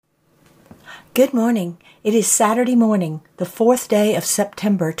Good morning. It is Saturday morning, the 4th day of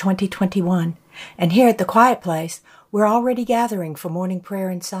September 2021, and here at the Quiet Place, we're already gathering for morning prayer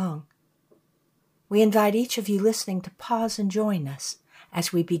and song. We invite each of you listening to pause and join us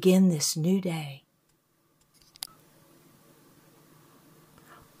as we begin this new day.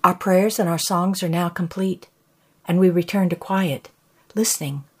 Our prayers and our songs are now complete, and we return to quiet,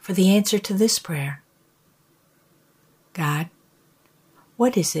 listening for the answer to this prayer. God,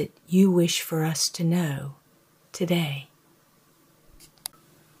 what is it you wish for us to know today?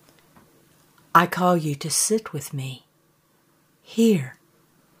 I call you to sit with me, here,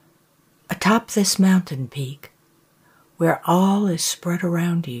 atop this mountain peak, where all is spread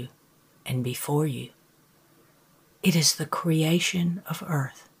around you and before you. It is the creation of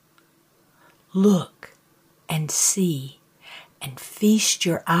earth. Look and see, and feast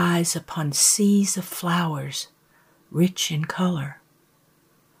your eyes upon seas of flowers, rich in color.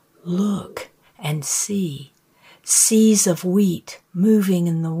 Look and see, seas of wheat moving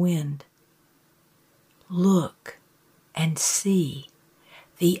in the wind. Look and see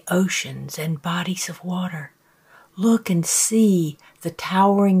the oceans and bodies of water. Look and see the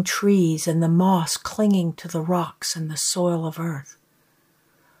towering trees and the moss clinging to the rocks and the soil of earth.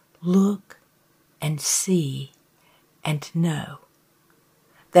 Look and see and know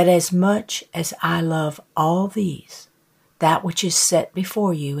that as much as I love all these, that which is set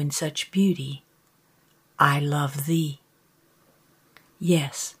before you in such beauty, I love thee.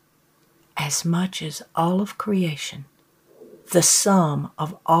 Yes, as much as all of creation, the sum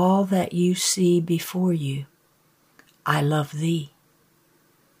of all that you see before you, I love thee.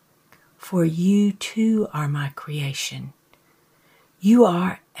 For you too are my creation. You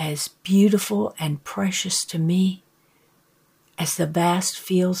are as beautiful and precious to me as the vast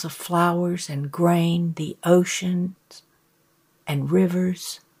fields of flowers and grain, the oceans and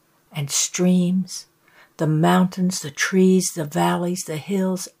rivers and streams, the mountains, the trees, the valleys, the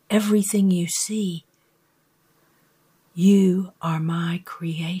hills, everything you see. You are my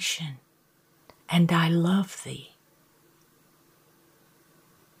creation, and I love thee.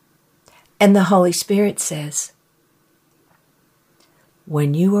 And the Holy Spirit says,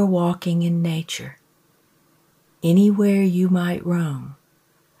 when you are walking in nature, anywhere you might roam,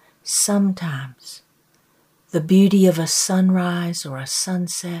 sometimes the beauty of a sunrise or a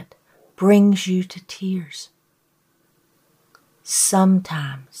sunset brings you to tears.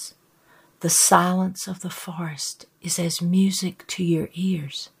 Sometimes the silence of the forest is as music to your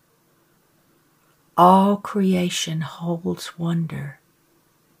ears. All creation holds wonder,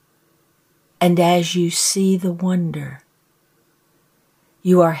 and as you see the wonder,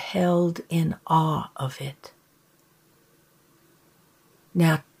 you are held in awe of it.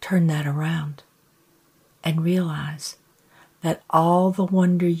 Now turn that around and realize that all the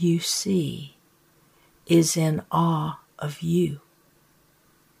wonder you see is in awe of you,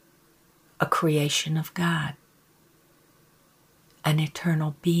 a creation of God, an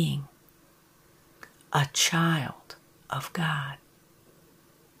eternal being, a child of God.